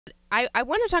I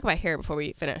want to talk about hair before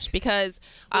we finish because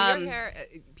your hair,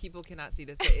 people cannot see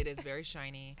this, but it is very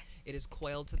shiny. It is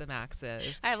coiled to the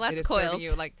maxes. I have lots of coils. coils.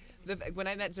 You, like when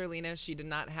I met Zerlina, she did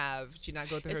not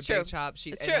go through her true. big chop.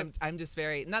 It's true. I'm just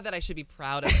very, not that I should be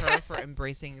proud of her for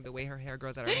embracing the way her hair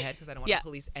grows out of her head, because I don't want to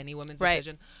police any woman's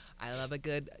decision. I love a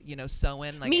good,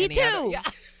 sewing. Like me any too. Other, yeah.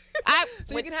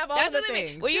 So you can have all the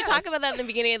things. When you talk about that in the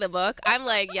beginning of the book, I'm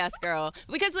like, yes, girl.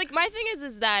 Because like my thing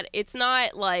is that it's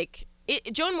not like.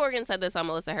 Joan Morgan said this on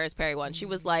Melissa Harris Perry once. She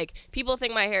was like, people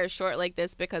think my hair is short like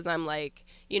this because I'm like,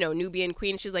 Nubian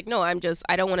queen. She's like, no, I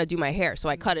don't want to do my hair, so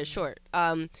I cut it short.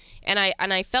 And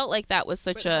I felt like that was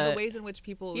such the ways in which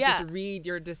people just read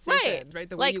your decisions, right?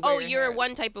 The way like, you're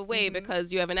one type of way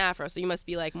because you have an afro, so you must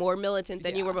be like more militant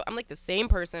than you were. I'm like the same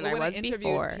person I was before. When I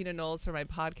interviewed Tina Knowles for my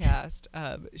podcast,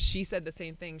 she said the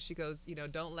same thing. She goes,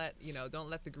 don't let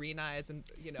the green eyes and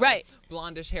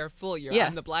blondish hair fool you.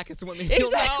 I'm the blackest woman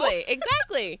you'll know.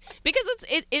 Exactly. Because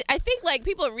I think like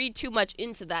people read too much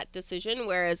into that decision,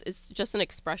 whereas it's just an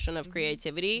expression of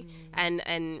creativity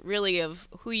and really of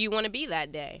who you want to be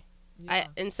that day. Yeah.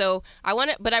 I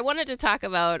wanted to talk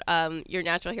about your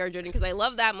natural hair journey because I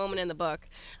love that moment in the book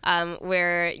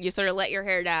where you sort of let your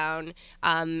hair down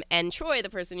and Troy, the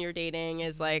person you're dating,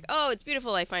 is like, oh, it's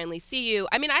beautiful, I finally see you.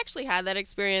 I mean, I actually had that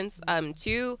experience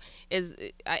too.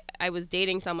 I was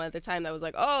dating someone at the time that was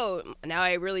like, oh, now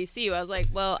I really see you. I was like,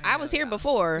 well, I was here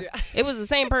before. Yeah. It was the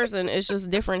same person. It's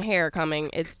just different hair coming.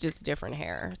 It's just different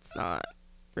hair. It's not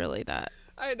really that.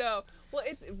 I know. Well,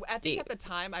 I think at the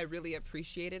time I really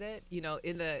appreciated it.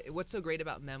 What's so great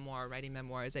about writing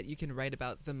memoir, is that you can write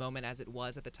about the moment as it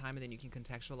was at the time, and then you can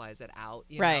contextualize it out,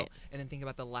 you know, and then think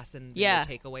about the lessons and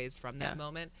the takeaways from that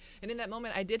moment. And in that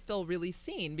moment, I did feel really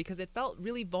seen because it felt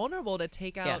really vulnerable to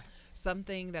take out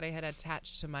something that I had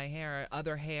attached to my hair,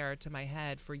 other hair to my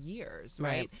head for years,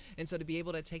 right? And so to be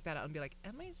able to take that out and be like,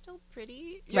 am I still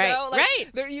pretty? You know?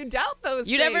 Like, you doubt those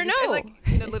you things. Never know.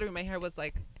 And like, literally my hair was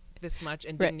like this much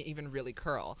and didn't even really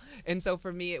curl. And so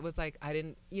for me, it was like, I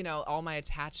didn't, all my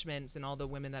attachments and all the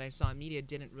women that I saw in media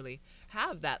didn't really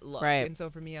have that look. And so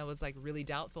for me, I was like really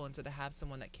doubtful. And so to have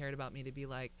someone that cared about me to be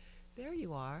like, there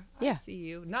you are, I see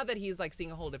you. Not that he's like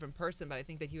seeing a whole different person, but I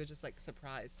think that he was just like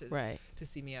surprised to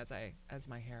see me as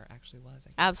my hair actually was.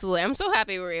 Absolutely. I'm so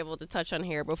happy we were able to touch on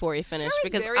hair before we finished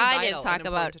because I didn't talk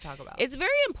about it. It's very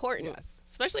important,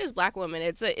 especially as Black women.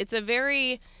 It's a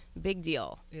very big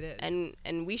deal. It is.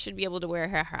 And we should be able to wear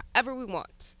hair however we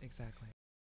want. Exactly.